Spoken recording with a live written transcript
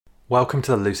Welcome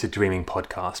to the Lucid Dreaming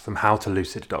podcast from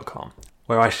howtolucid.com,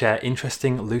 where I share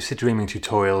interesting lucid dreaming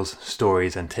tutorials,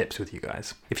 stories, and tips with you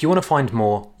guys. If you want to find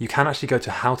more, you can actually go to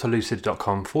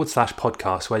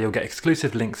howtolucid.com/podcast, where you'll get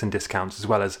exclusive links and discounts, as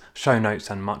well as show notes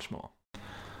and much more.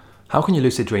 How can you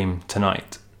lucid dream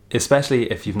tonight?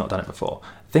 Especially if you've not done it before.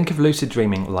 Think of lucid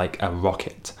dreaming like a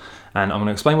rocket. And I'm going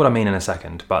to explain what I mean in a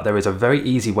second, but there is a very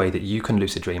easy way that you can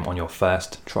lucid dream on your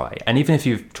first try. And even if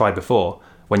you've tried before,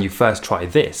 when you first try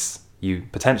this, you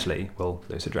potentially will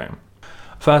lucid dream.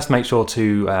 First, make sure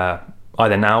to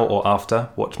either now or after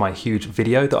watch my huge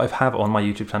video that I have on my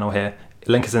YouTube channel here.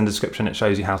 Link is in the description. It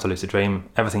shows you how to lucid dream,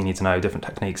 everything you need to know, different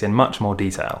techniques in much more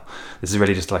detail. This is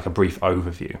really just like a brief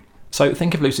overview. So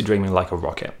think of lucid dreaming like a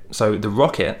rocket. So the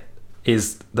rocket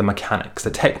is the mechanics, the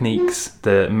techniques,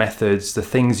 the methods, the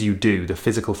things you do, the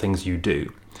physical things you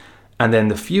do. And then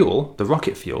the fuel, the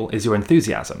rocket fuel, is your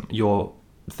enthusiasm,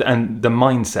 and the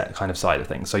mindset kind of side of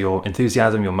things. So your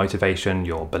enthusiasm, your motivation,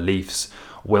 your beliefs,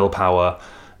 willpower,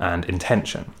 and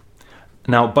intention.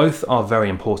 Now, both are very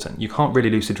important. You can't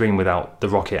really lucid dream without the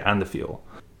rocket and the fuel.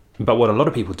 But what a lot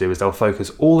of people do is they'll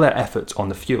focus all their efforts on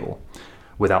the fuel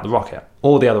without the rocket,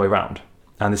 or the other way around.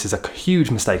 And this is a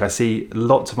huge mistake. I see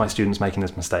lots of my students making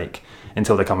this mistake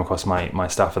until they come across my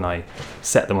stuff and I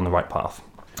set them on the right path.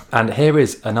 And here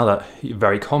is another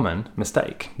very common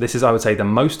mistake. This is, I would say, the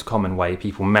most common way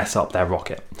people mess up their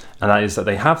rocket. And that is that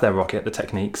they have their rocket, the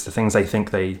techniques, the things they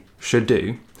think they should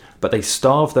do, but they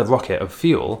starve the rocket of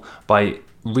fuel by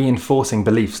reinforcing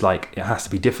beliefs like it has to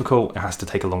be difficult, it has to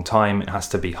take a long time, it has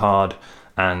to be hard,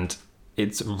 and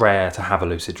it's rare to have a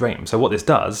lucid dream. So what this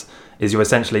does is you're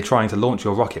essentially trying to launch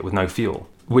your rocket with no fuel,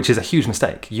 which is a huge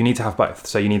mistake. You need to have both.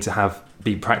 So you need to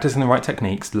be practicing the right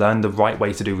techniques, learn the right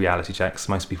way to do reality checks.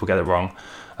 Most people get it wrong.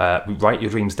 Write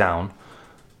your dreams down,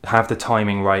 have the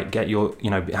timing right,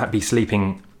 be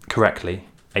sleeping correctly,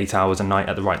 8 hours a night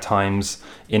at the right times,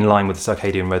 in line with the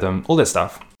circadian rhythm, all this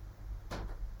stuff.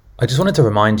 I just wanted to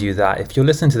remind you that if you're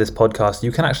listening to this podcast,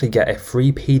 you can actually get a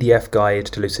free PDF guide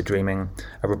to lucid dreaming,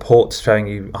 a report showing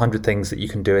you 100 things that you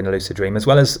can do in a lucid dream, as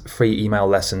well as free email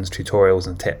lessons, tutorials,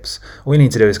 and tips. All you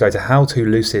need to do is go to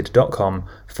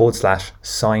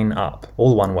howtolucid.com/sign up,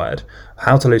 all one word,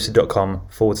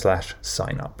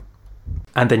 howtolucid.com/sign up.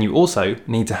 And then you also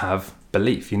need to have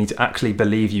belief. You need to actually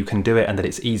believe you can do it and that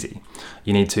it's easy.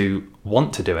 You need to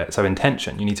want to do it, so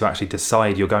intention. You need to actually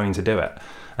decide you're going to do it.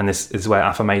 And this is where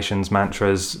affirmations,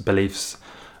 mantras, beliefs,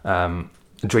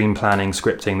 dream planning,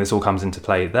 scripting, this all comes into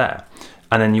play there.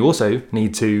 And then you also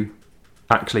need to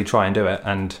actually try and do it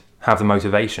and have the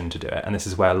motivation to do it. And this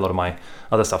is where a lot of my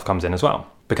other stuff comes in as well.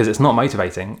 Because it's not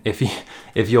motivating if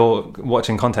you're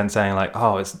watching content saying like,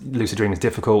 oh, lucid dreaming is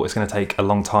difficult, it's going to take a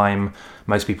long time,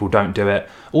 most people don't do it.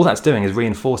 All that's doing is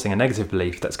reinforcing a negative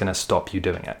belief that's going to stop you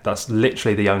doing it. That's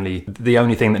literally the only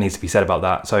thing that needs to be said about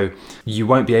that. So you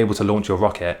won't be able to launch your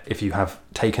rocket if you have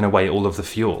taken away all of the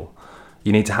fuel.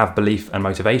 You need to have belief and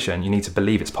motivation. You need to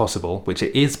believe it's possible, which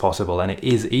it is possible and it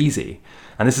is easy.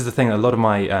 And this is the thing that a lot of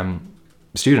my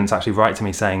students actually write to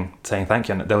me saying thank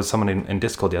you. And there was someone in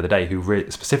Discord the other day who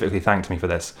specifically thanked me for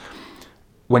this.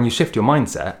 When you shift your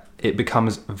mindset, it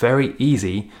becomes very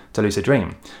easy to lucid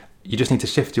dream. You just need to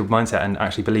shift your mindset and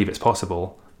actually believe it's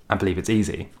possible and believe it's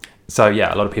easy. So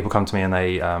yeah, a lot of people come to me and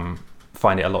they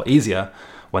find it a lot easier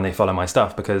when they follow my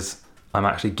stuff because I'm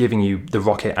actually giving you the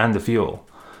rocket and the fuel.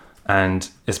 And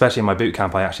especially in my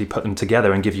bootcamp, I actually put them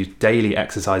together and give you daily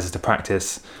exercises to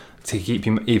practice to keep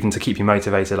you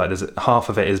motivated. Like there's half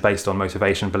of it is based on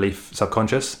motivation, belief,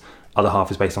 subconscious. Other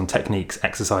half is based on techniques,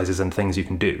 exercises, and things you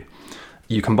can do.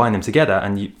 You combine them together,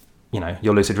 and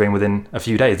you'll lucid dream within a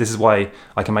few days. This is why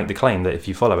I can make the claim that if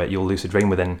you follow it, you'll lucid dream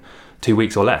within 2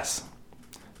 weeks or less.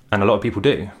 And a lot of people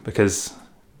do, because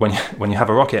when you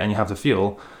have a rocket and you have the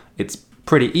fuel, it's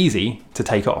pretty easy to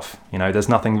take off. There's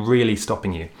nothing really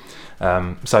stopping you.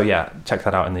 So yeah, check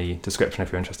that out in the description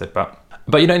if you're interested.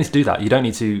 But you don't need to do that. You don't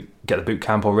need to get the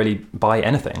bootcamp or really buy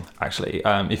anything, actually.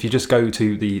 If you just go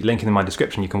to the link in my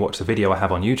description, you can watch the video I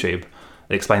have on YouTube.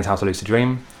 It explains how to lucid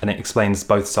dream, and it explains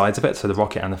both sides of it, so the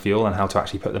rocket and the fuel, and how to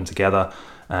actually put them together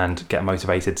and get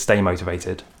motivated, stay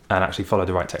motivated, and actually follow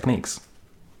the right techniques.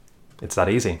 It's that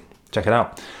easy. Check it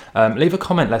out. Leave a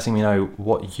comment letting me know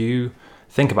what you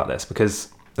think about this, because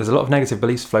there's a lot of negative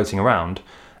beliefs floating around,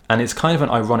 and it's kind of an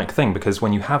ironic thing, because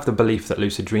when you have the belief that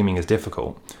lucid dreaming is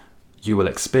difficult, you will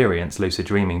experience lucid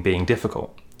dreaming being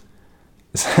difficult.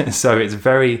 So it's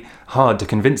very hard to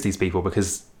convince these people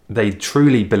because they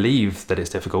truly believe that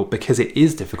it's difficult because it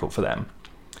is difficult for them.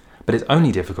 But it's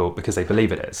only difficult because they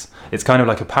believe it is. It's kind of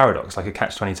like a paradox, like a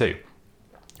catch-22.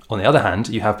 On the other hand,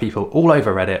 you have people all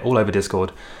over Reddit, all over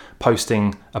Discord,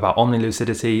 posting about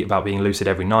omnilucidity, about being lucid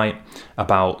every night,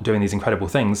 about doing these incredible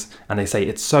things, and they say,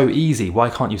 it's so easy, why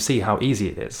can't you see how easy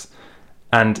it is?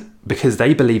 And because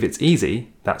they believe it's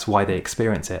easy, that's why they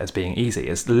experience it as being easy.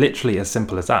 It's literally as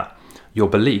simple as that. Your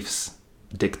beliefs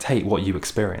dictate what you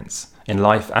experience in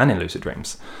life and in lucid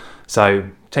dreams. So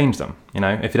change them.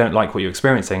 If you don't like what you're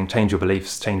experiencing, change your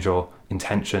beliefs, change your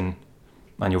intention,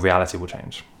 and your reality will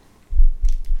change.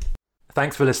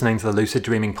 Thanks for listening to the Lucid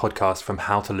Dreaming podcast from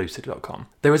howtolucid.com.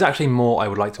 There is actually more I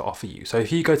would like to offer you. So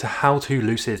if you go to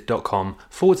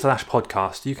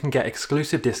howtolucid.com/podcast, you can get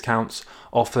exclusive discounts,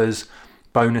 offers,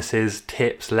 bonuses,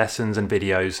 tips, lessons, and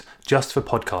videos just for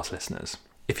podcast listeners.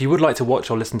 If you would like to watch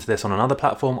or listen to this on another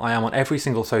platform, I am on every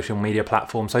single social media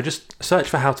platform, so just search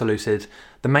for How to Lucid.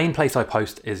 The main place I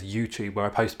post is YouTube, where I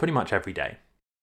post pretty much every day.